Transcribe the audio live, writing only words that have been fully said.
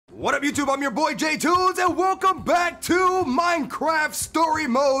What up, YouTube? I'm your boy J-Tunes, and welcome back to Minecraft Story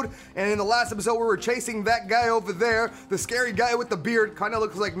Mode. And in the last episode, we were chasing that guy over there, the scary guy with the beard. Kind of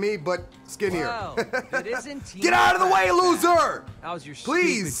looks like me, but skinnier. Wow, it isn't. Get out of the way, loser! How's your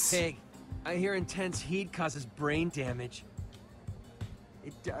Please. stupid pig? I hear intense heat causes brain damage.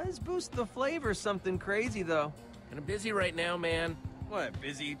 It does boost the flavor, something crazy though. And I'm busy right now, man. What,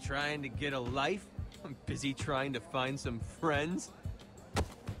 busy trying to get a life? I'm busy trying to find some friends.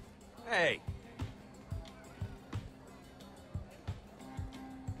 Hey.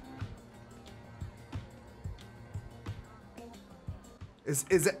 Is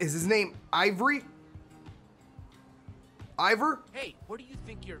his name Ivory? Ivor? Hey, what do you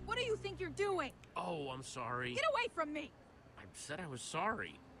think you're... What do you think you're doing? Oh, I'm sorry. Get away from me! I said I was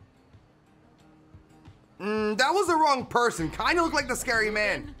sorry. That was the wrong person. Kind of looked like the scary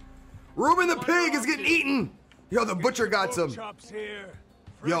man. Reuben the pig is getting eaten. Yo, the butcher got some.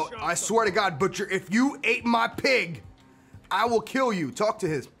 Yo, I swear to God, butcher, if you ate my pig, I will kill you. Talk to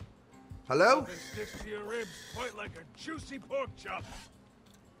his. Hello? Sticks to your ribs quite like a juicy pork chop.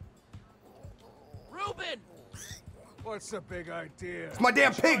 Reuben! What's the big idea? It's my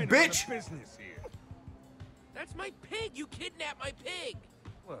damn pig, bitch! Business here. That's my pig! You kidnapped my pig!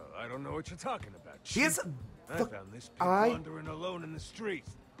 Well, I don't know what you're talking about. He has I found this pig wandering alone in the streets.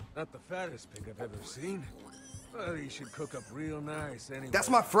 Not the fattest pig I've ever seen. But he should cook up real nice anyway. That's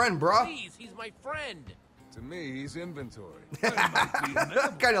my friend, bro. Please, he's my friend! To me, he's inventory.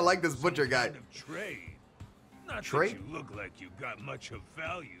 I kind of like this butcher guy. Kind of trade. Not Trade? that you look like you got much of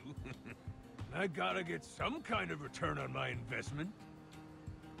value. I gotta get some kind of return on my investment.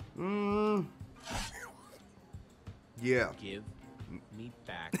 Yeah. Give me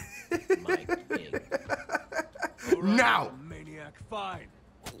back my pig. All right, Now! Maniac, fine.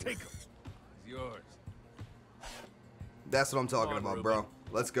 Take him. He's yours. That's what I'm talking Come on, about, bro. Reuben.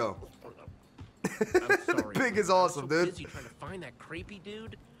 Let's go. I'm sorry. Pig is I was awesome, so dude. busy trying to find that creepy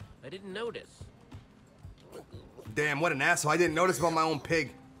dude. I didn't notice. Damn, what an asshole. I didn't notice about my own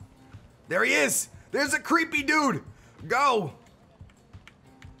pig. There he is. There's a creepy dude. Go.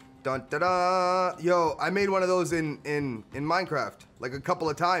 Dun da da. Yo, I made one of those in Minecraft. Like a couple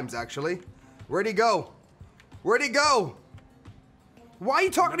of times, actually. Where'd he go? Where'd he go? Why are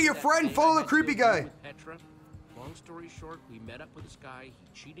you talking to your Remember that friend? thing Follow I the had to creepy do guy. with Petra? Long story short, we met up with this guy. He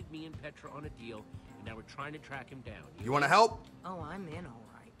cheated me and Petra on a deal, and now we're trying to track him down. You want to help? Oh, I'm in all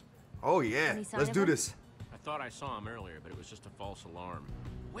right. Oh, yeah. Any sign Let's of do him? this. I thought I saw him earlier, but it was just a false alarm.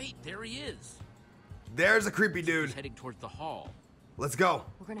 Wait, there he is. There's a creepy dude. He's heading towards the hall. Let's go.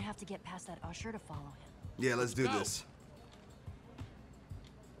 We're gonna have to get past that usher to follow him. Yeah, let's do Go. this.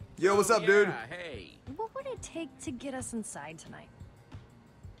 Yo, what's up, yeah, dude? Hey. What would it take to get us inside tonight?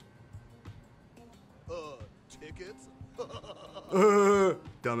 Tickets?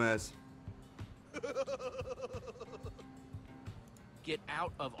 Dumbass. Get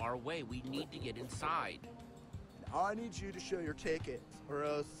out of our way. We need to get inside. I need you to show your tickets, or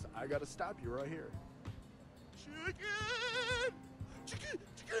else I gotta stop you right here. Chicken! Chicken!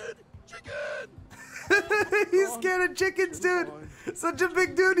 Chicken! Chicken! He's scared of chickens, dude. Such a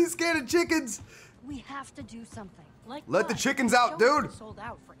big dude. He's scared of chickens. We have to do something. Like Let the what? chickens out, Show us dude. been sold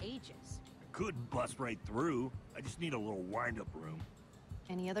out for ages. Could bust right through. I just need a little wind-up room.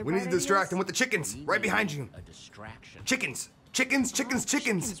 Any other? We need to bright distract ideas? him with the chickens. We Right need behind you. A distraction. Chickens. Chickens, chickens,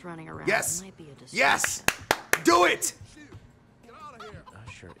 chickens. Chickens running around. Yes. Might be a distraction. Yes. Do it. Get out of here!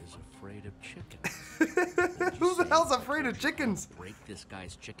 Usher is afraid of chickens. Who the hell's afraid of chickens? Break this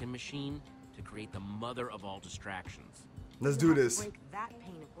guy's chicken machine to create the mother of all distractions. Let's We'll do have to this. Break that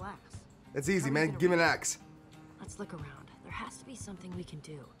pane of glass. It's easy, How are we man. gonna Give me an reach it? axe. Let's look around. There has to be something we can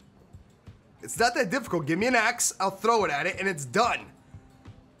do. It's not that difficult. Give me an axe. I'll throw it at it, and it's done.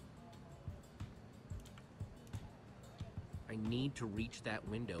 I need to reach that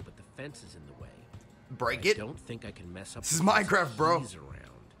window, but the fence is in the way. Break I it. don't think I can mess up. This is with these Minecraft, bro. keys around.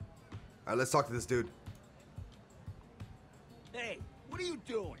 All right, let's talk to this dude. Hey, what are you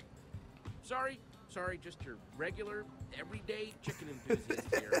doing? Sorry, just your regular, everyday chicken enthusiast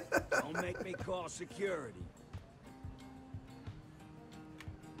here. Don't make me call security.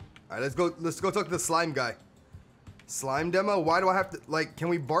 All right, let's go. Let's go talk to the slime guy. Slime demo. Why do I have to? Like, can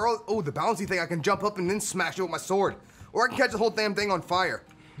we borrow? Oh, the bouncy thing. I can jump up and then smash it with my sword, or I can catch the whole damn thing on fire.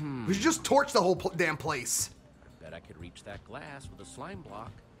 We should just torch the whole damn place. I bet I could reach that glass with a slime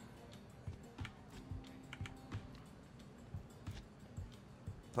block.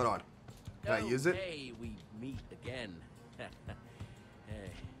 Hold on. Can I use it? Hey, we meet again.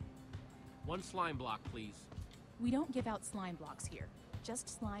 Hey. One slime block, please. We don't give out slime blocks here,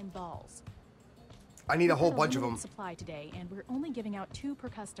 just slime balls. I need a We've whole got bunch of limited them. supply today, and we're only giving out 2 per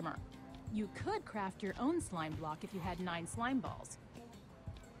customer. You could craft your own slime block if you had 9 slime balls.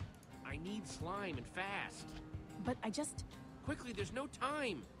 I need slime and fast. But I just... Quickly, there's no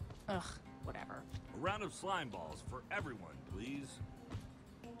time. Ugh, whatever. A round of slime balls for everyone, please.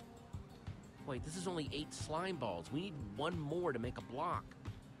 Wait, this is only 8 slime balls. We need 1 more to make a block.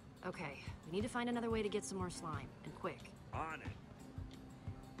 Okay, we need to find another way to get some more slime, and quick. On it.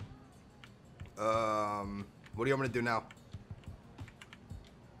 What do you want me to do now?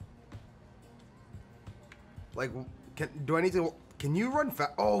 Like, do I need to? Can you run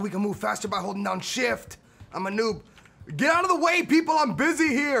fast? Oh, we can move faster by holding down shift. I'm a noob. Get out of the way, people. I'm busy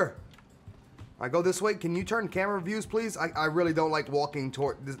here. I go this way. Can you turn camera views, please? I really don't like walking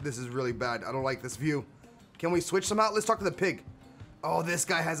toward this. This is really bad. I don't like this view. Can we switch them out? Let's talk to the pig. Oh, this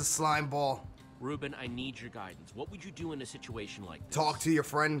guy has a slime ball. Ruben, I need your guidance. What would you do in a situation like this? Talk to your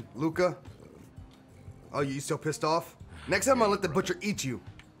friend, Luca. Oh, you still pissed off? Next time I'll let the butcher eat you.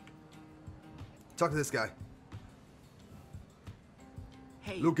 Talk to this guy.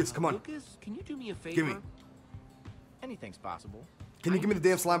 Hey, Lucas, come on. Lucas, can you do me a favor? Give me. Anything's possible. Can you give me the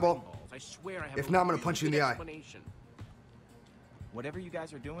damn slime ball? Balls. I swear I have If a not, I'm gonna really punch you in good the eye. explanation. Whatever you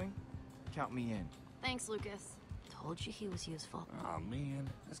guys are doing, count me in. Thanks, Lucas. Told you he was useful. Oh man,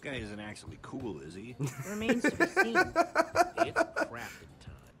 this guy isn't actually cool, is he? Remains to be seen. It's crafting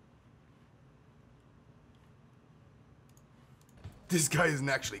time. This guy isn't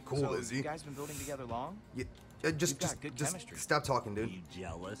actually cool, So, is he? you guys been building together long? Yeah, You've just got good chemistry. stop talking, Are dude. you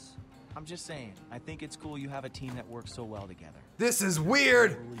jealous? I'm just saying, I think it's cool you have a team that works so well together. This is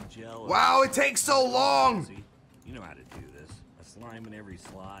weird. Totally jealous. Wow, it takes so long. See, you know how to do this. A slime in every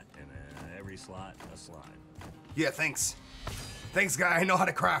slot, and every slot a slime. Yeah, thanks. Thanks, guy. I know how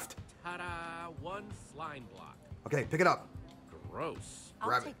to craft. Ta-da! 1 slime block. Okay, pick it up. Gross.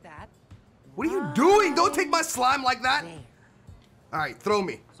 Grab it. that. What are you doing? Don't take my slime like that. All right, throw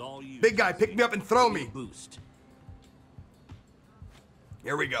me. It's all you. Big guy, pick me up and throw me. Boost.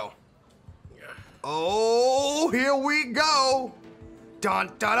 Here we go. Oh, here we go. Dun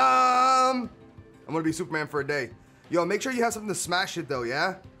dun dun. I'm gonna be Superman for a day. Yo, make sure you have something to smash it though,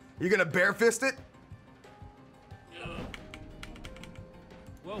 yeah? You gonna bare fist it?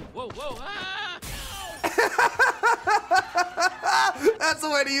 Whoa, whoa, whoa! Ah! That's the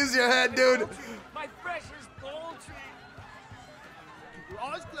way to use your head, dude. My precious poultry! Keep your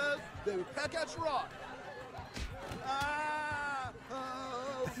eyes closed, they will peck at your eye. Ah!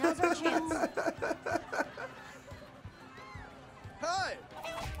 Oh. Now's our chance. Hey!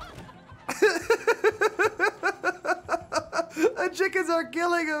 The chickens are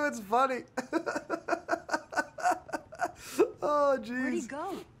killing him. It's funny. Oh, Where'd he jeez.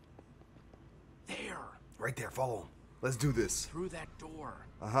 go? There! Right there, follow him. Let's do this. Through that door.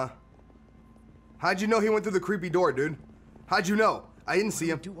 Uh-huh. How'd you know he went through the creepy door, dude? How'd you know? I didn't see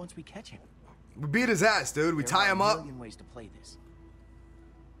What him. do we do once we catch him? We beat his ass, dude. We There tie are him a up. million ways to play this.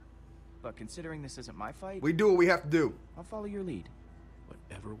 But considering this isn't my fight, We do what we have to do. I'll follow your lead.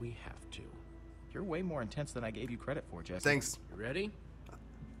 Whatever we have to. You're way more intense than I gave you credit for, Jesse. Thanks. You ready?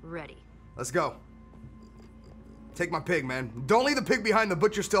 Ready. Let's go. Take my pig, man. Don't leave the pig behind. The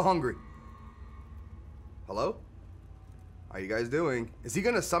butcher's still hungry. Hello? How you guys doing? Is he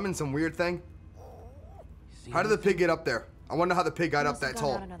gonna summon some weird thing? See How did the pig get up there? I wonder how the pig got up Must have that gone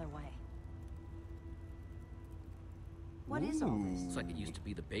tall. out another way. What is all this? Looks like it used to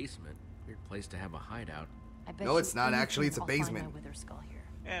be the basement. Weird place to have a hideout. I bet No, you it's not, actually. It's a anything I'll find basement. my wither skull here.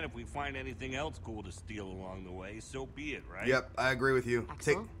 And if we find anything else cool to steal along the way, so be it, right? Yep, I agree with you.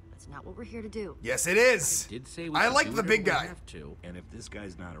 Axel, that's not what we're here to do. Yes, it is. Did say we I could like do the big whatever guy. we have to. And if this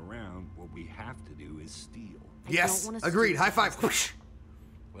guy's not around, what we have to do is steal. I Yes, don't wanna agreed. steal High because five. Whoosh.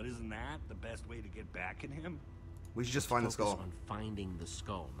 But isn't that the best way to get back at him? We should just find the Focus skull. on finding the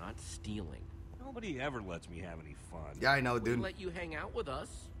skull, not stealing. Nobody ever lets me have any fun. Yeah, I know, We dude. let you hang out with us.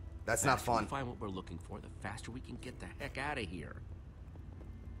 That's not Faster we fun. find what we're looking for, the faster we can get the heck out of here.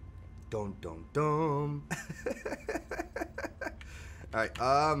 Dun dun dun. All right.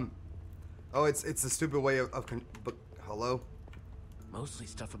 Oh, it's a stupid way of but hello. Mostly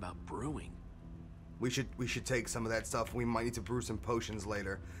stuff about brewing. We should take some of that stuff. We might need to brew some potions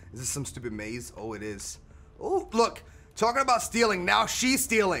later. Is this some stupid maze? Oh, it is. Oh, look. Talking about stealing. Now she's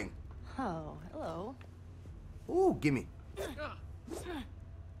stealing. Oh, hello. Ooh, gimme.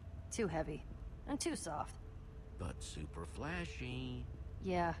 Too heavy. And too soft. But super flashy.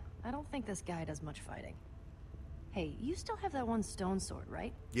 Yeah, I don't think this guy does much fighting. Hey, you still have that one stone sword,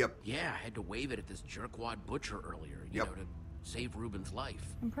 right? Yep. Yeah, I had to wave it at this jerkwad butcher earlier, you Yep. know, to save Ruben's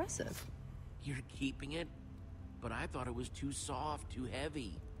life. Impressive. You're keeping it? But I thought it was too soft, too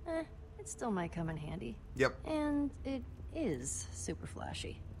heavy. it still might come in handy. Yep. And it is super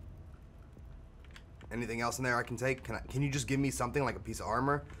flashy. Anything else in there I can take? Can you just give me something like a piece of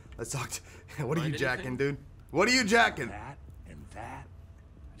armor? Let's talk to... What are you Find jacking, anything? dude? What are you jacking? That and that.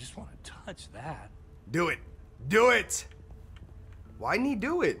 I just want to touch that. Do it. Do it. Why didn't he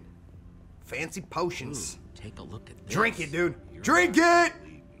do it? Fancy potions. Take a look at this. Drink it, dude. You're Drink not it! gonna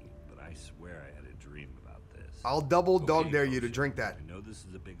believe me, but I swear I had a dream about this. I'll double dog Okay, dare you to Potion, drink that. I know this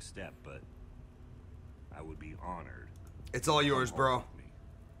is a big step, but I would be honored. It's all yours, Come bro. home with me.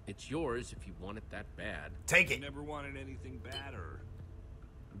 It's yours if you want it that bad. Take I it. never wanted anything badder.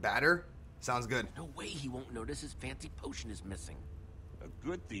 Batter? Sounds good. No way he won't notice his fancy potion is missing. A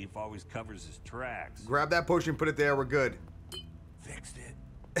good thief always covers his tracks. Grab that potion, put it there, we're good. Fixed it.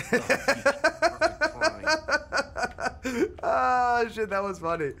 Ah, shit, that was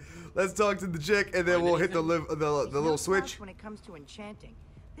funny. Let's talk to the chick, and then Find we'll hit the anything? little switch. When it comes to enchanting,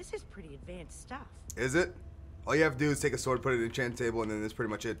 this is pretty advanced stuff. Is it? All you have to do is take a sword, put it in an enchant table, and then that's pretty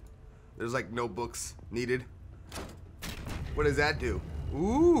much it. There's like no books needed. What does that do?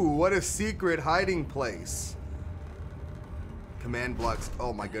 Ooh, what a secret hiding place. Command blocks.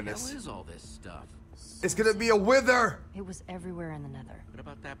 Oh my What goodness. is all this stuff? It's gonna be a wither. It was everywhere in the Nether. What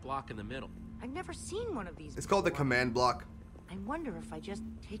about that block in the middle? I've never seen one of these. It's called the before. command block. I wonder if I just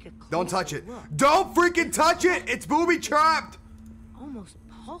take a closer Don't touch it. look. Don't freaking touch it. It's booby trapped. Almost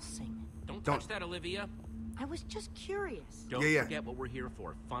pulsing. Don't Don't- touch that, Olivia. I was just curious. Don't Yeah. forget what we're here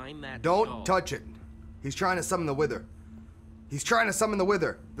for. Find that Don't skull. touch it. He's trying to summon the wither. He's trying to summon the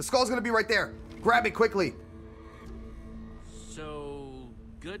wither. The skull's gonna be right there. Grab it quickly. So,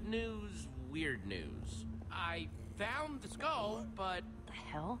 good news, weird news. I found the skull, but The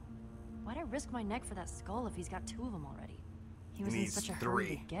hell? Why'd I risk my neck for that skull if he's got 2 of them already? He was in needs such a hurry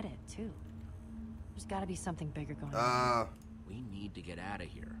 3. to get it, too. There's gotta be something bigger going on. we need to get out of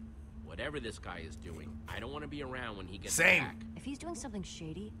here. Whatever this guy is doing, I don't want to be around when he gets Same. back. If he's doing something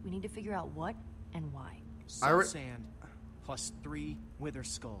shady, we need to figure out what and why. Soul sand plus 3 wither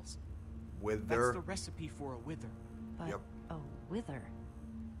skulls. That's Wither. the recipe for a wither. But Yep. a wither.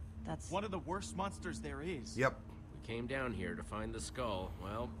 That's One of the worst monsters there is. Yep. We came down here to find the skull.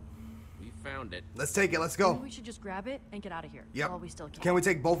 Well, we found it. Let's take it. Let's Maybe go. we should just grab it and get out of here. Yep. While we still can. Can we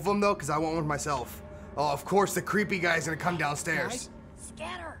take both of them though? Cause I want one myself. Oh, of course the creepy guy's gonna come downstairs.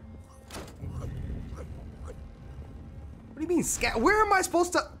 Scatter! What do you mean, scat? Where am I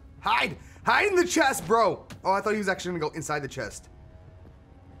supposed to hide? Hide in the chest, bro. Oh, I thought he was actually gonna go inside the chest.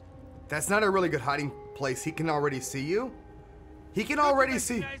 That's not a really good hiding place. He can already see you. He can already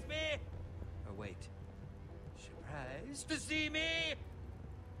see. Me? Oh wait. Surprised to see me?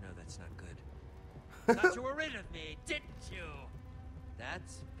 No, that's not good. Thought you were rid of me, didn't you?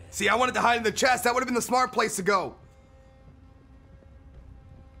 That's better. See, I wanted to hide in the chest. That would have been the smart place to go.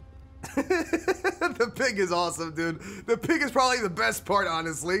 The pig is awesome, dude. The pig is probably the best part,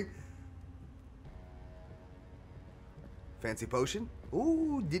 honestly. Fancy potion?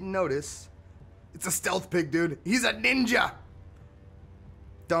 Ooh, didn't notice. It's a stealth pig, dude. He's a ninja.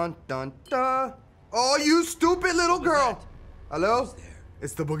 Dun, dun, dun. Oh, you stupid little girl. Hello?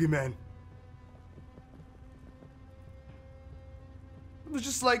 It's the boogeyman. It was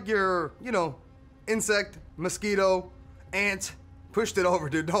just like your, you know, insect, mosquito, ant. Pushed it over,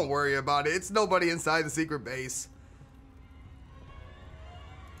 dude. Don't worry about it. It's nobody inside the secret base.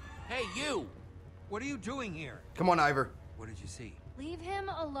 Hey, you! What are you doing here? Come on, Ivor. What did you see? Leave him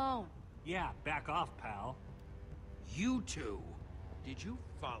alone. Yeah, back off, pal. You two. Did you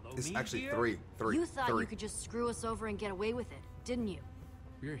follow It's me actually here? three. You thought three. you could just screw us over and get away with it, didn't you?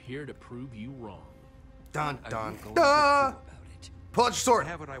 We're here to prove you wrong. Dun, I dun, won't go into dun. about it. Pull out your sword. I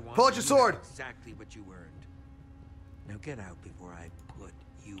have what I want. Pull out your You have sword. Exactly what you earned. Now get out before I put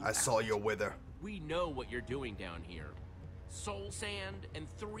you I out. saw your wither. We know what you're doing down here. Soul sand and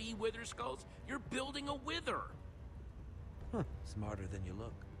 3 wither skulls? You're building a wither! Huh. Smarter than you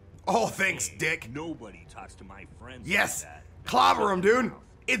look. Oh, thanks, dick. Nobody talks to my friends Yes. like that. Clobber him, dude.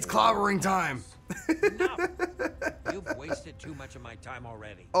 It's clobbering time. You've wasted too much of my time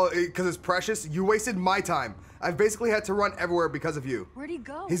already. Oh, because it's precious? You wasted my time. I've basically had to run everywhere because of you. Where'd he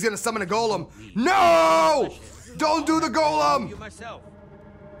go? He's gonna summon a golem. No! Don't do the You golem! myself.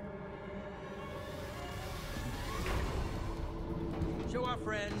 Show our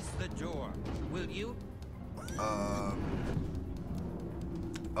friends the door, will you?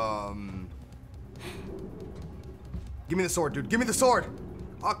 Give me the sword, dude. Give me the sword.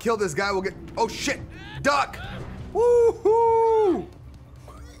 I'll kill this guy. We'll get. Oh shit! Duck! Woohoo!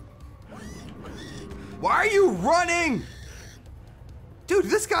 Why are you running? Dude,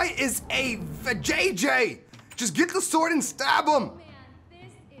 this guy is a JJ. Just get the sword and stab him. Man,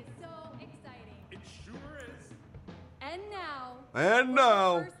 this is so And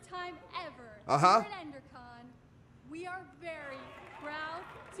now. First time ever. Uh-huh. Here at EnderCon, we are very proud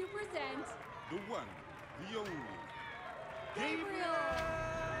to present The one, the only. Gabriel.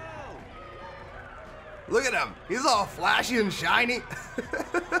 Look at him. He's all flashy and shiny.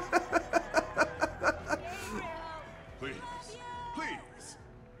 Please, please.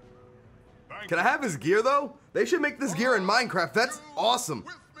 Can I have his gear, though? They should make this gear in Minecraft. That's awesome.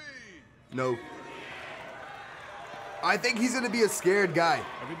 No. I think he's gonna be a scared guy.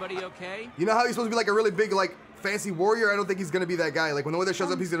 Everybody okay? You know how he's supposed to be like a really big, like, fancy warrior? I don't think he's gonna be that guy. Like, when the weather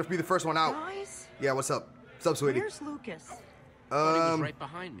shows up, he's gonna be the first one out. Guys, Yeah, what's up? What's up, sweetie? where's Lucas? He was right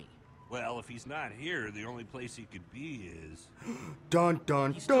behind me. Well, if he's not here, the only place he could be is... Dun,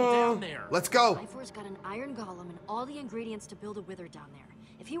 dun, He's still down dun. there. Let's go. Ivor's got an iron golem and all the ingredients to build a wither down there.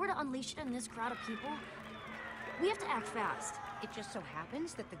 If he were to unleash it in this crowd of people, we have to act fast. It just so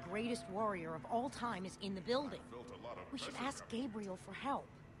happens that the greatest warrior of all time is in the building. We should ask Gabriel for help.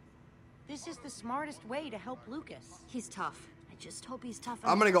 This is the smartest way to help Lucas. He's tough. I just hope he's tough.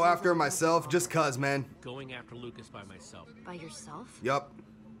 I'm gonna go after him myself, just cuz, man. Going after Lucas by myself. By yourself? Yup.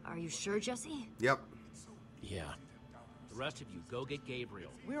 Are you sure, Jesse? Yep. Yeah. The rest of you, go get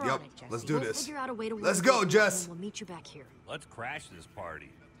Gabriel. We're Yep. on it, Jesse. Let's do We'll this. figure out a way to Let's work go, it, and Jess. We'll meet you back here. Let's crash this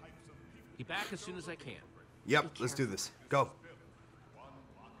party. Be back as soon as I can. Yep, let's do this. Go.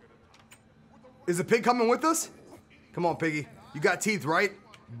 Is the pig coming with us? Come on, piggy. You got teeth, right?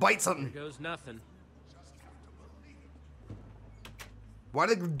 Bite something. There goes nothing. Why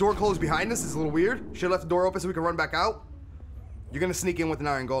did the door close behind us? It's a little weird. Should have left the door open so we can run back out. You're gonna sneak in with an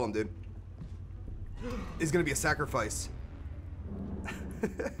iron golem, dude. It's gonna be a sacrifice.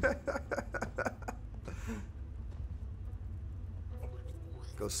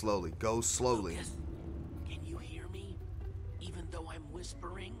 Go slowly. Go slowly. Lucas, can you hear me? Even though I'm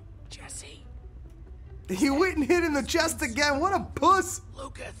whispering, Jesse. He went and hit in the chest again. What a puss.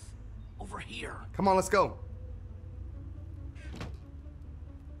 Lucas, over here. Come on, let's go.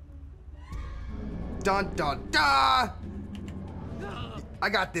 Dun dun da! I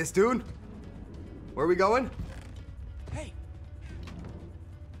got this, dude. Where are we going? Hey.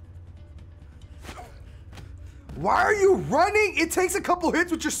 Why are you running? It takes a couple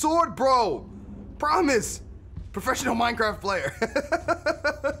hits with your sword, bro. Promise. Professional Minecraft player.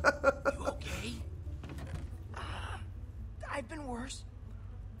 You okay? I've been worse.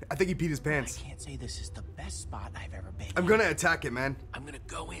 I think he peed his pants. I can't say this is the best spot I've ever been. I'm gonna attack it, man. I'm gonna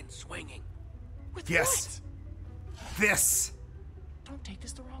go in swinging. With Yes. This. Don't take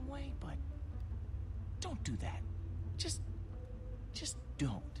this the wrong way, but don't do that. Just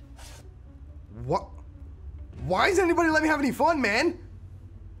don't. What? Why doesn't anybody let me have any fun, man?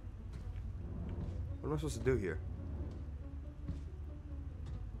 What am I supposed to do here?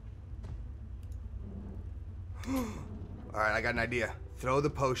 Alright, I got an idea. Throw the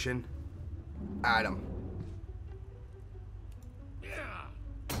potion at him.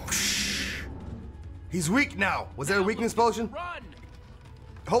 He's weak now. Was there a weakness potion? Run!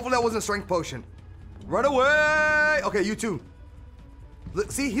 Hopefully that wasn't a strength potion. Run away! Okay, you too.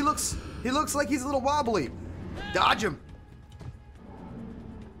 See, he looks like he's a little wobbly. Dodge him.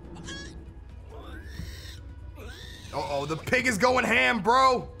 Uh-oh, the pig is going ham,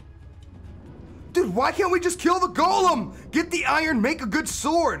 bro. Dude, why can't we just kill the golem? Get the iron, make a good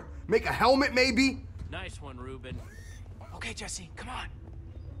sword. Make a helmet, maybe. Nice one, Ruben. Okay, Jesse, come on.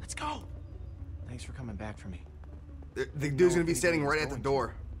 Let's go. Thanks for coming back for me. The dude's gonna be standing right at the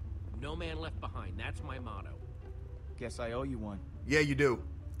door. No man left behind. That's my motto. Guess I owe you one. Yeah, you do.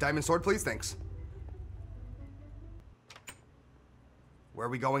 Diamond sword, please. Thanks. Where are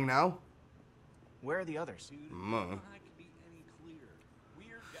we going now? Where are the others? I could be any clearer.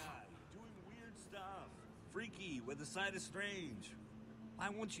 Weird guy, doing weird stuff. Freaky, with a side of strange. Why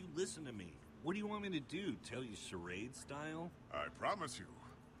won't you listen to me? What do you want me to do? Tell you charade style? I promise you,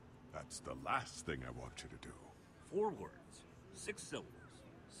 that's the last thing I want you to do. 4 words, 6 syllables.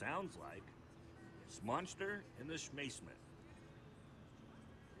 Sounds like Smonster and the Schmasmith.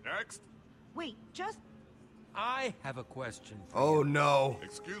 Next. Wait, just... I have a question for Oh you. no.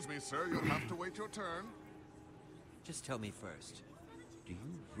 Excuse me, sir, you'll have to wait your turn. Just tell me first. Do you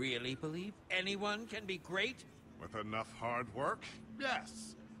really believe anyone can be great? With enough hard work,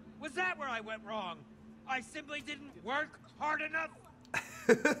 yes. Was that where I went wrong? I simply didn't work hard enough?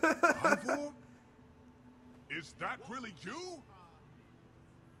 Ivor? Is that really you?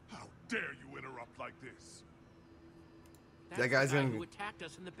 How dare you interrupt like this? That's That guy's the guy gonna- who attacked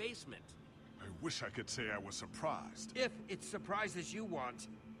us in the basement. I wish I could say I was surprised. If it's surprises you want,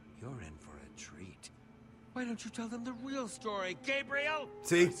 you're in for a treat. Why don't you tell them the real story, Gabriel?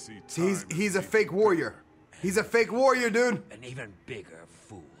 See? See, he's a fake warrior. He's a fake warrior, dude. An even bigger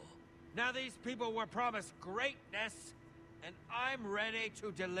fool. Now these people were promised greatness, and I'm ready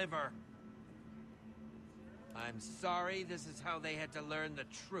to deliver. I'm sorry this is how they had to learn the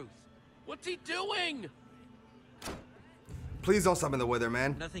truth. What's he doing? Please don't summon the Wither,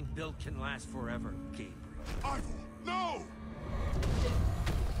 man. Nothing built can last forever, Gabriel. Ivor, no!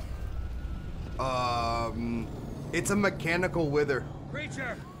 It's a mechanical Wither.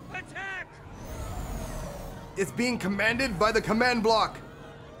 Creature, attack! It's being commanded by the command block.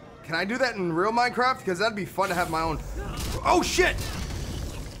 Can I do that in real Minecraft? Because that'd be fun to have my own. Oh shit!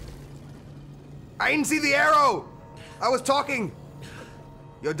 I didn't see the arrow. I was talking.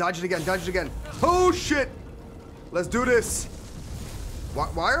 Yo, dodge it again, dodge it again. Oh shit! Let's do this.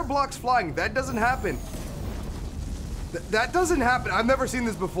 Why are blocks flying? That doesn't happen. That doesn't happen. I've never seen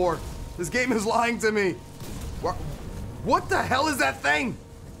this before. This game is lying to me. What the hell is that thing?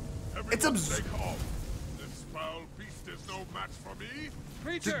 It's This foul beast is no match for me.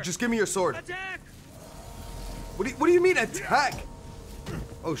 Creature, just give me your sword. attack! What do you mean attack?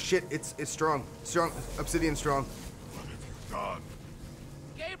 Oh shit! It's strong. Strong. Obsidian strong. What have you done?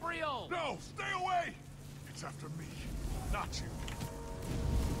 Gabriel! No, stay away! It's after me, not you.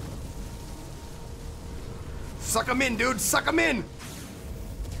 Suck him in, dude. Suck him in.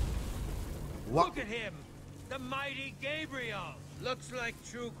 What? Look at him! The mighty Gabriel! Looks like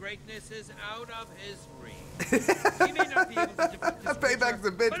true greatness is out of his reach. He may not be able to defeat this Payback's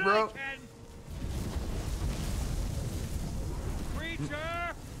a bitch, but bro. I can.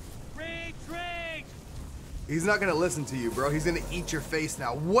 Creature, retreat! He's not gonna listen to you, bro. He's gonna eat your face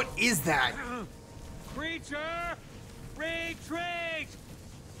now. What is that? Creature, retreat!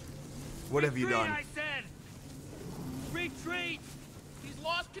 What have you Retreat, done? I said! Retreat! He's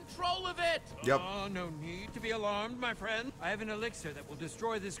lost control of it! Yep. Oh, no need to be alarmed, my friend. I have an elixir that will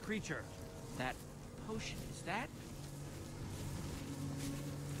destroy this creature. That potion, is that?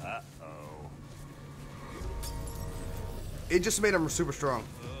 Uh-oh. It just made him super strong.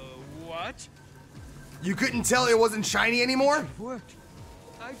 What? You couldn't tell it wasn't shiny anymore? It worked.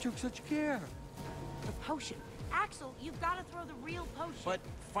 I took such care. The potion. Axel, you've got to throw the real potion. But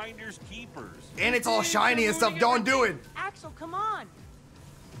finders keepers. And it's all shiny and stuff. Don't do it. Axel, come on.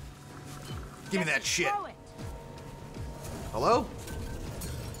 Give me that Jesse, shit. throw it. Hello?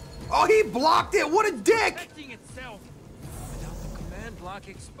 Oh, he blocked it. What a dick. Protecting itself. Without the command block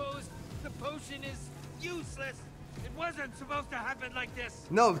exposed, the potion is useless. It wasn't supposed to happen like this.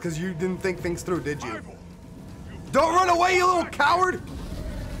 No, because you didn't think things through, did you? Don't run away, you little coward.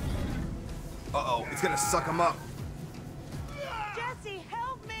 Uh-oh, it's gonna suck him up. Jesse,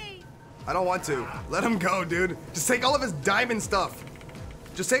 help me. I don't want to. Let him go, dude. Just take all of his diamond stuff.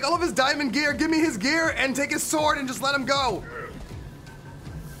 Just take all of his diamond gear, give me his gear, and take his sword and just let him go.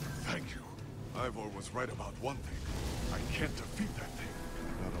 Thank you. Ivor was right about one thing. I can't defeat that thing.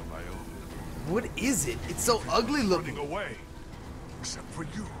 Not on my own. What is it? It's so ugly looking. Running away. Except for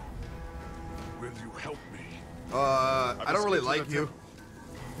you. Will you help me? I don't really like you.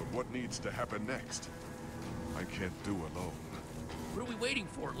 But what needs to happen next? I can't do alone. What are we waiting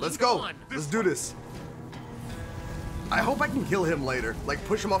for? Let's Lead go. on. Let's do this. I hope I can kill him later. Like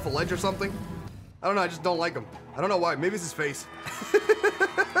push him off a ledge or something. I don't know, I just don't like him. I don't know why. Maybe it's his face.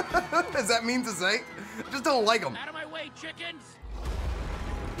 Is that mean to say? I just don't like him. Out of my way, chickens!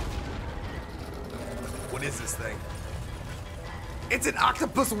 What is this thing? It's an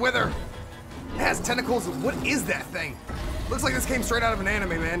octopus wither. It has tentacles. What is that thing? Looks like this came straight out of an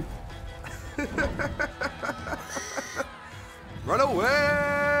anime, man. Run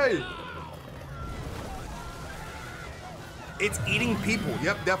away! It's eating people.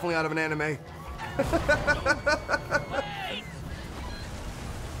 Yep, definitely out of an anime. Wait!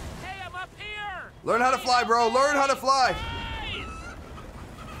 Hey, I'm up here! Learn how to fly, bro. Learn how to fly. Guys!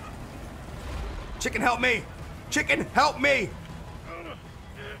 Chicken, help me. Chicken, help me.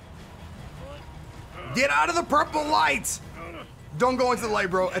 Get out of the purple light. Don't go into the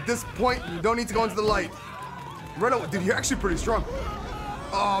light, bro. At this point, you don't need to go into the light. Run away. Dude, you're actually pretty strong.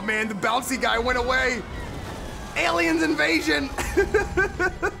 Oh, man, the bouncy guy went away. Aliens invasion.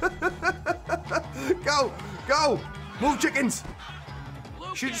 Go, go. Move, chickens.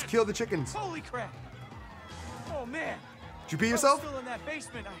 Should just kill the chickens. Holy crap! Oh man! Did you pee yourself? I'm still in that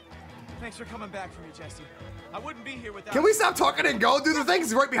basement. Thanks for coming back for me, Jesse. I wouldn't be here without. Can we stop talking and go? Dude, the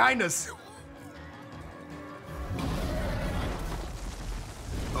thing's right behind us.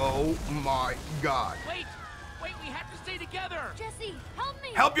 Oh my god. Wait! Wait, we have to stay together! Jesse, help me!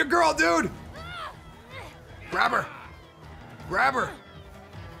 Help your girl, dude! Grab her. Grab her.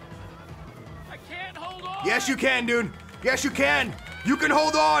 I can't hold on! Yes, you can, dude. Yes, you can. You can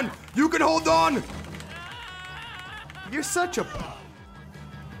hold on. You can hold on. You're such a...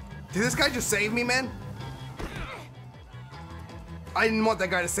 Did this guy just save me, man? I didn't want that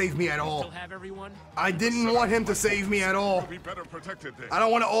guy to save me at all. Still have everyone? I didn't want him to save me at all. Be better protected there. I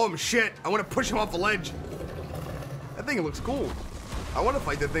don't want to owe him shit. I want to push him off the ledge. That thing looks cool. I want to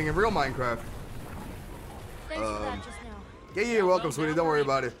fight that thing in real Minecraft. Thanks for that just now. Yeah, you're welcome, sweetie. Don't worry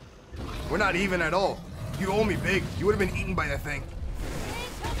about it. We're not even at all. You owe me big. You would have been eaten by that thing.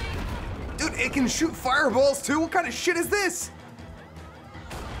 Dude, it can shoot fireballs too? What kind of shit is this?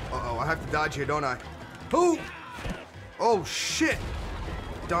 Uh-oh, I have to dodge here, don't I? Who? Oh, shit.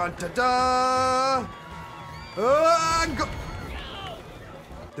 Dun da da. Go.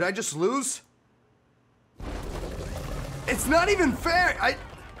 Did I just lose? It's not even fair.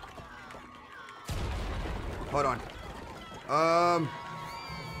 Hold on.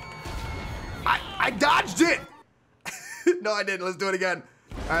 I dodged it. No, I didn't. Let's do it again.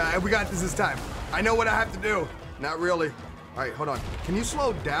 All right, we got this time. I know what I have to do. Not really. All right, hold on. Can you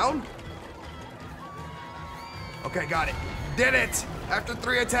slow down? Okay, got it. Did it! After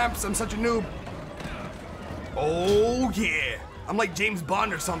 3 attempts, I'm such a noob. Oh, yeah. I'm like James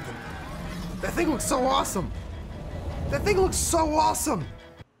Bond or something. That thing looks so awesome. That thing looks so awesome.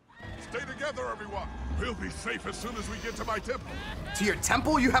 Stay together, everyone. We'll be safe as soon as we get to my temple. To your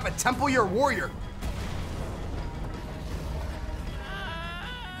temple? You have a temple? You're a warrior.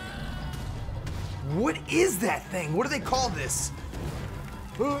 What is that thing? What do they call this?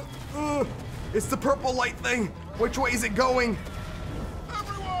 It's the purple light thing. Which way is it going?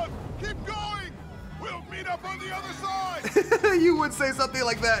 Everyone, keep going. We'll meet up on the other side. You would say something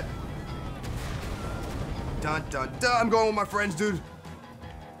like that. Dun dun dun. I'm going with my friends, dude.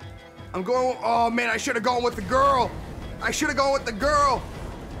 I'm going. Oh man, I should have gone with the girl. I should have gone with the girl.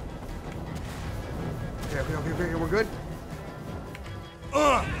 Okay, we're good.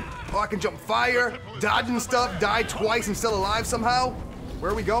 Oh, I can jump fire, dodge and stuff, die twice and still alive somehow.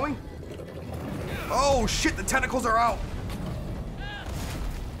 Where are we going? Oh shit, the tentacles are out.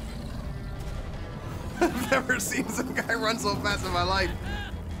 I've never seen some guy run so fast in my life.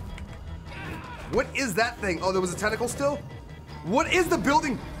 What is that thing? Oh, there was a tentacle still? What is the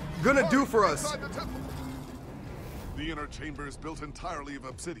building gonna do for us? The inner chamber is built entirely of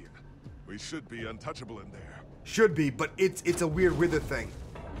obsidian. We should be untouchable in there. Should be, but it's a weird wither thing.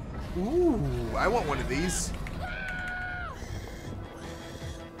 Ooh, I want one of these.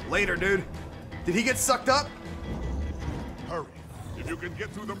 Later, dude. Did he get sucked up? Hurry. If you can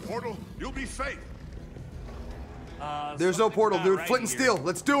get through the portal, you'll be safe. There's no portal, dude. Right Flint and steel.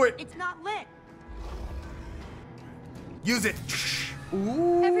 Let's do it. It's not lit. Use it.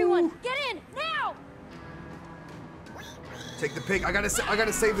 Ooh. Everyone, get in now! Take the pig. I gotta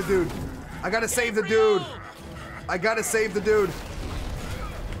save the dude. I gotta save the dude. I gotta save the dude.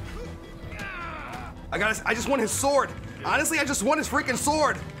 I just want his sword. Honestly, I just want his freaking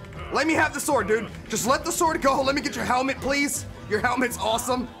sword. Let me have the sword, dude. Just let the sword go. Let me get your helmet, please. Your helmet's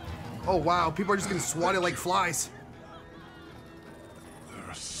awesome. Oh, wow. People are just getting swatted like flies. There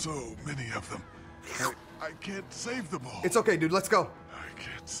are so many of them. I can't save them all. It's okay, dude. Let's go. I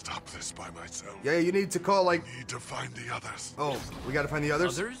can't stop this by myself. Yeah, you need to call, like... I need to find the others. Oh, we gotta find the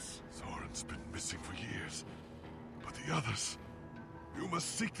others? Soren's been missing for years. But the others... You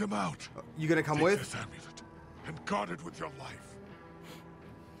must seek them out. You gonna come Take with? this amulet and guard it with your life.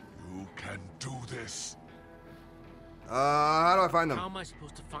 You can do this. How do I find them? How am I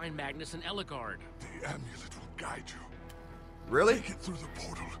supposed to find Magnus and Ellegaard? The amulet will guide you. Really? Take it through the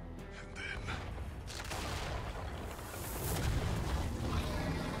portal, and then...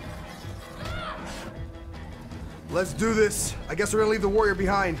 Let's do this. I guess we're gonna leave the warrior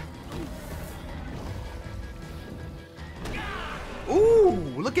behind. Ooh,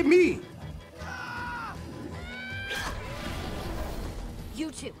 look at me.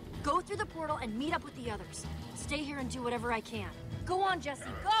 You two, go through the portal and meet up with the others. Stay here and do whatever I can. Go on, Jesse,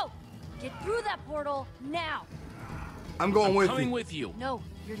 go! Get through that portal now! I'm going with you. Coming with you. No,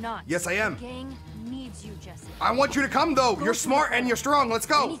 you're not. Yes, I am. The gang needs you, Jesse. I want you to come, though. You're smart and you're strong. Let's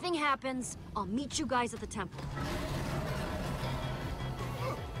go. If anything happens, I'll meet you guys at the temple.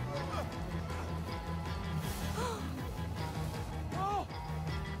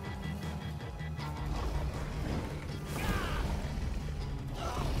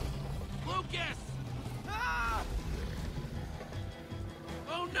 Lucas! Ah!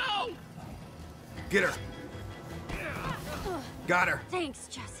 Oh no! Get her. Got her. Thanks,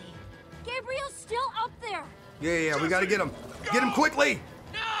 Jesse. Gabriel's still up there. Yeah, we gotta get him. Get him quickly.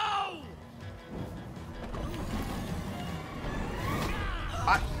 No!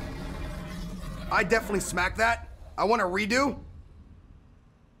 I definitely smacked that. I want a redo.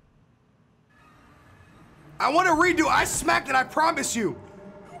 I want to redo. I smacked it, I promise you.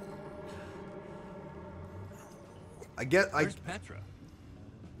 Where's Petra?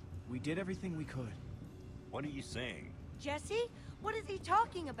 We did everything we could. What are you saying? Jesse? What is he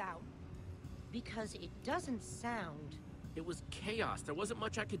talking about? Because it doesn't sound... It was chaos. There wasn't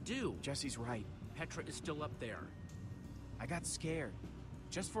much I could do. Jesse's right. Petra is still up there. I got scared.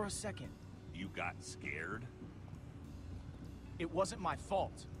 Just for a second. You got scared? It wasn't my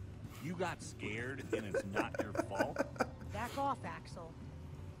fault. You got scared and it's not your fault? Back off, Axel.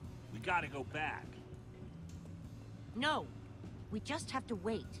 We gotta go back. No. We just have to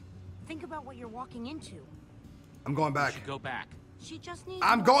wait. Think about what you're walking into. I'm going back. We should go back. She just needs...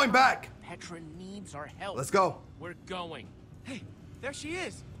 I'm going back. Petra needs our help. Let's go. We're going. Hey, there she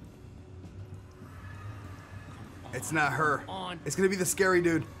is. It's not her. On. It's gonna be the scary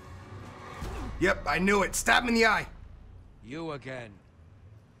dude. Yep, I knew it. Stab him in the eye. You again.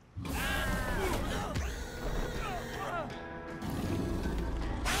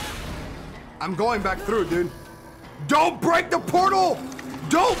 I'm going back through, dude. Don't break the portal!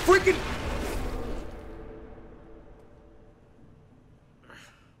 Don't freaking...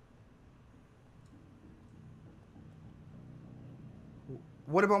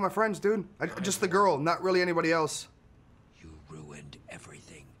 What about my friends, dude? Just the girl, not really anybody else. You ruined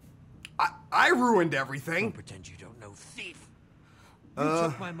everything. I ruined everything. Don't pretend you don't know, thief. You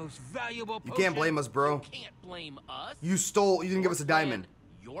took my most valuable potion. You can't blame us, bro. You can't blame us. You stole, you didn't give us a diamond.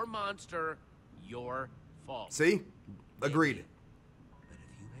 Your monster, your fault. See? Agreed. But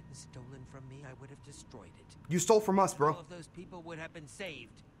if you hadn't stolen from me, I would have destroyed it. You stole from us, bro. All of those people would have been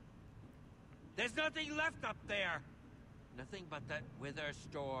saved. There's nothing left up there. Nothing but that wither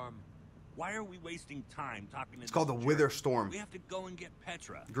storm. Why are we wasting time talking to It's called the Wither Storm. We have to go and get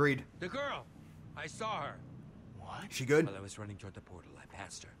Petra. Agreed. The girl. I saw her. What? She good? While I was running toward the portal, I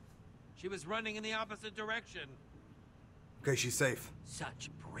passed her. She was running in the opposite direction. Okay, she's safe. Such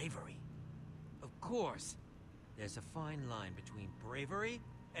bravery. Of course. There's a fine line between bravery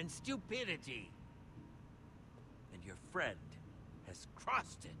and stupidity. And your friend has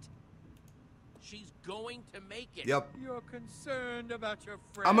crossed it. She's going to make it. Yep. You're concerned about your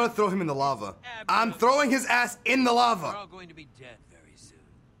friend. I'm gonna throw him in the lava. I'm throwing his ass in the We're lava. all going to be dead very soon.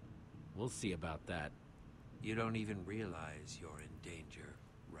 We'll see about that. You don't even realize you're in danger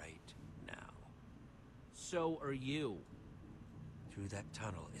right now. So are you. Through that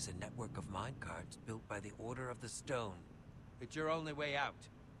tunnel is a network of minecarts built by the Order of the Stone. It's your only way out.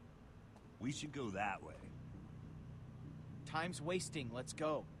 We should go that way. Time's wasting. Let's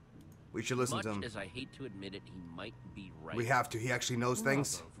go. We should listen Much to him. as I hate to admit it, he might be right. We have to. He actually knows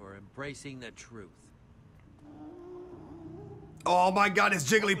things. For embracing the truth. Oh my God, it's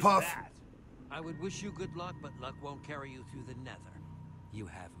Jigglypuff. I would wish you good luck, but luck won't carry you through the nether. You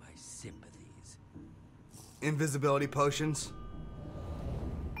have my sympathies. Invisibility potions.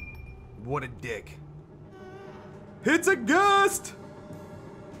 What a dick. It's a ghost!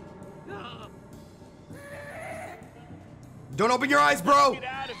 Don't open your eyes, bro! Get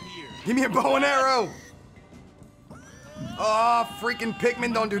out of here. Give me a bow and arrow! Oh, freaking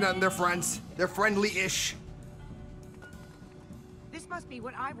Pikmin don't do nothing. They're friends. They're friendly-ish. This must be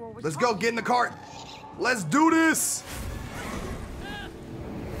what Ivor was Let's go, get in the cart. Let's do this!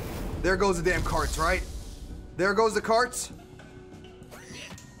 There goes the damn carts, right? There goes the carts.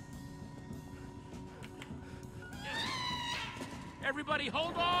 Everybody,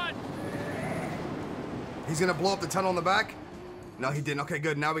 hold on! He's gonna blow up the tunnel in the back? No, he didn't. Okay,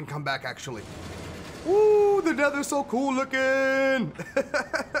 good. Now we can come back, actually. Ooh, the nether's so cool looking! Wow.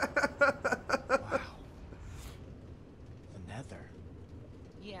 The nether.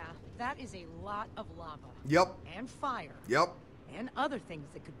 Yeah, that is a lot of lava. Yep. And fire. Yep. And other things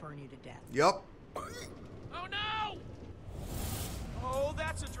that could burn you to death. Yep. Oh no! Oh,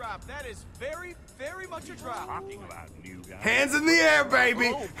 that's a drop. That is very, very much a drop. Talking about new guys. Hands in the air,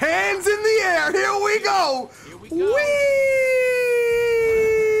 baby! Hands in the air! Here we go! Here we go. Whee!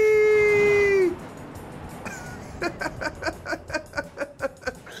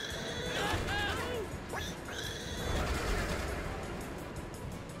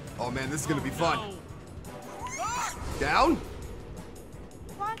 Oh man, this is gonna be fun. No. Down?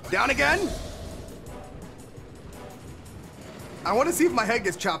 What? Down again? I want to see if my head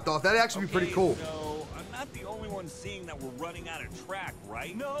gets chopped off. That'd actually be pretty cool. So, I'm not the only one seeing that we're running out of track,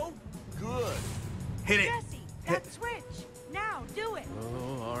 right? No? Good. Hit it. Jesse, that switch. Now, do it.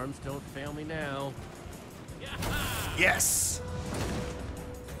 Oh, arms don't fail me now. Yes.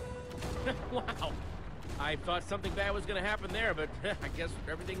 Wow. I thought something bad was gonna happen there, but I guess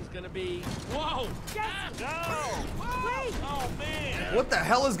everything's gonna be... Whoa! Jesse! No! Wait! Oh, man! What the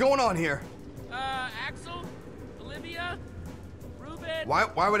hell is going on here? Axel?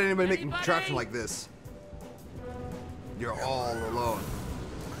 Why would anybody make a contraption like this? You're all alone.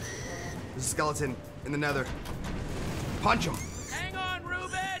 There's a skeleton in the nether. Punch him. Hang on,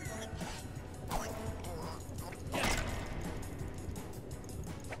 Reuben!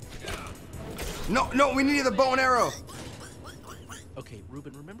 No, we need the bow and arrow. Okay,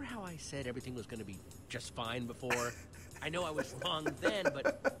 Reuben, remember how I said everything was gonna be just fine before? I know I was wrong then, but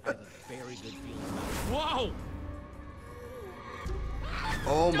I have a very good feeling about it. Whoa!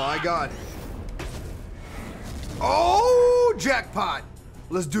 Oh my god. Oh, jackpot.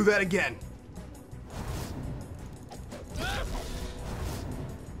 Let's do that again.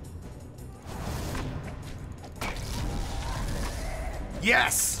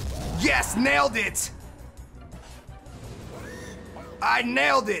 Yes! Yes, nailed it! I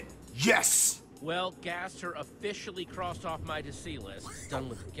nailed it! Yes! Well, Gaster officially crossed off my to see list. Done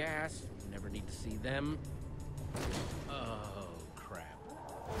with gas. Never need to see them. Oh, crap.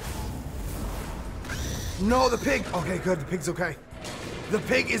 No, the pig! Okay, good, the pig's okay. The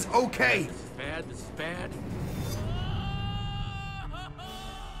pig is okay! This is bad, this is bad.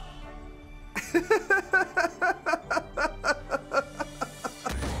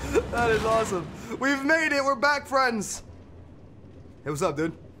 That is awesome. We've made it, we're back, friends! Hey, what's up,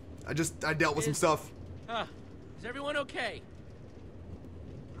 dude? I dealt with some stuff. Is everyone okay?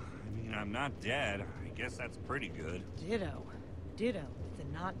 I mean, I'm not dead. I guess that's pretty good. Ditto. Ditto, with the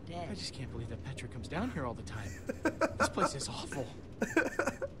not dead. I just can't believe that Petra comes down here all the time. This place is awful.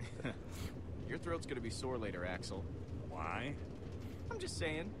 Your throat's gonna be sore later, Axel. Why? I'm just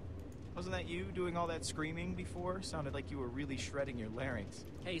saying. Wasn't that you doing all that screaming before? Sounded like you were really shredding your larynx.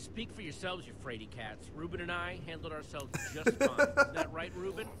 Hey, speak for yourselves, you fraidy cats. Reuben and I handled ourselves just fine. Isn't that right,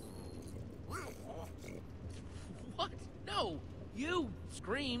 Reuben? What? No! You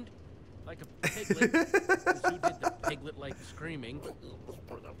screamed like a piglet. Who did the piglet-like screaming?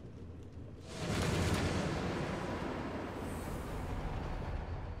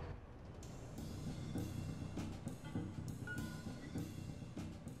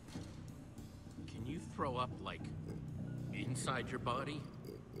 Can you throw up, like, inside your body?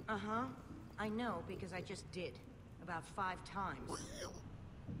 Uh-huh. I know, because I just did. About 5 times.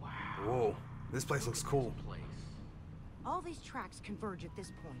 Wow. Whoa, this place looks cool. All these tracks converge at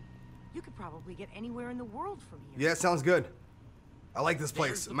this point. You could probably get anywhere in the world from here. Yeah, sounds good. I like this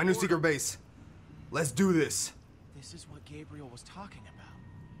place. My new secret base. Let's do this. This is what Gabriel was talking about.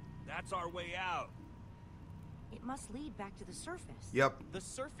 That's our way out. It must lead back to the surface. Yep. The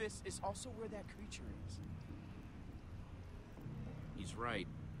surface is also where that creature is. He's right.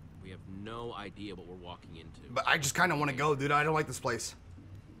 We have no idea what we're walking into. But I just kind of want to go, dude. I don't like this place.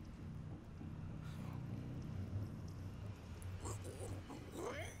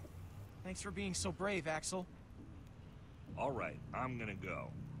 Thanks for being so brave, Axel. All right, I'm gonna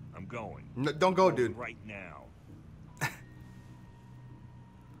go. I'm going. No, don't go, dude. Right now.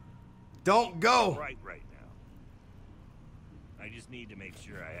 Don't go. Right now. I just need to make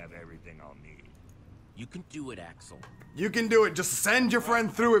sure I have everything I'll need. You can do it, Axel. You can do it. Just send your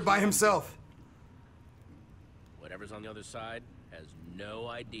friend through it by himself. Whatever's on the other side has no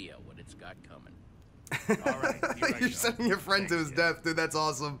idea what it's got coming. All right, You're sending your friend to his death, dude. That's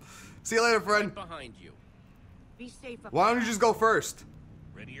awesome. See you later, friend. Right behind you. Be safe up Why don't you just go first?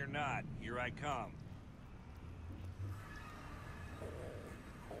 Ready or not, here I come.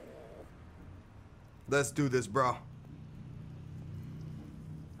 Let's do this, bro.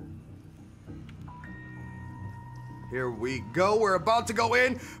 Here we go. We're about to go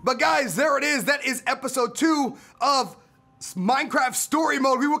in. But guys, there it is. That is episode 2 of Minecraft Story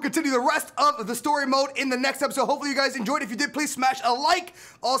Mode. We will continue the rest of the story mode in the next episode. Hopefully you guys enjoyed. If you did, please smash a like.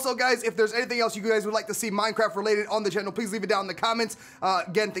 Also, guys, if there's anything else you guys would like to see Minecraft related on the channel, please leave it down in the comments.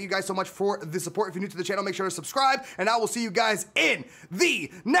 Again, thank you guys so much for the support. If you're new to the channel, make sure to subscribe. And I will see you guys in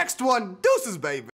the next one. Deuces, baby.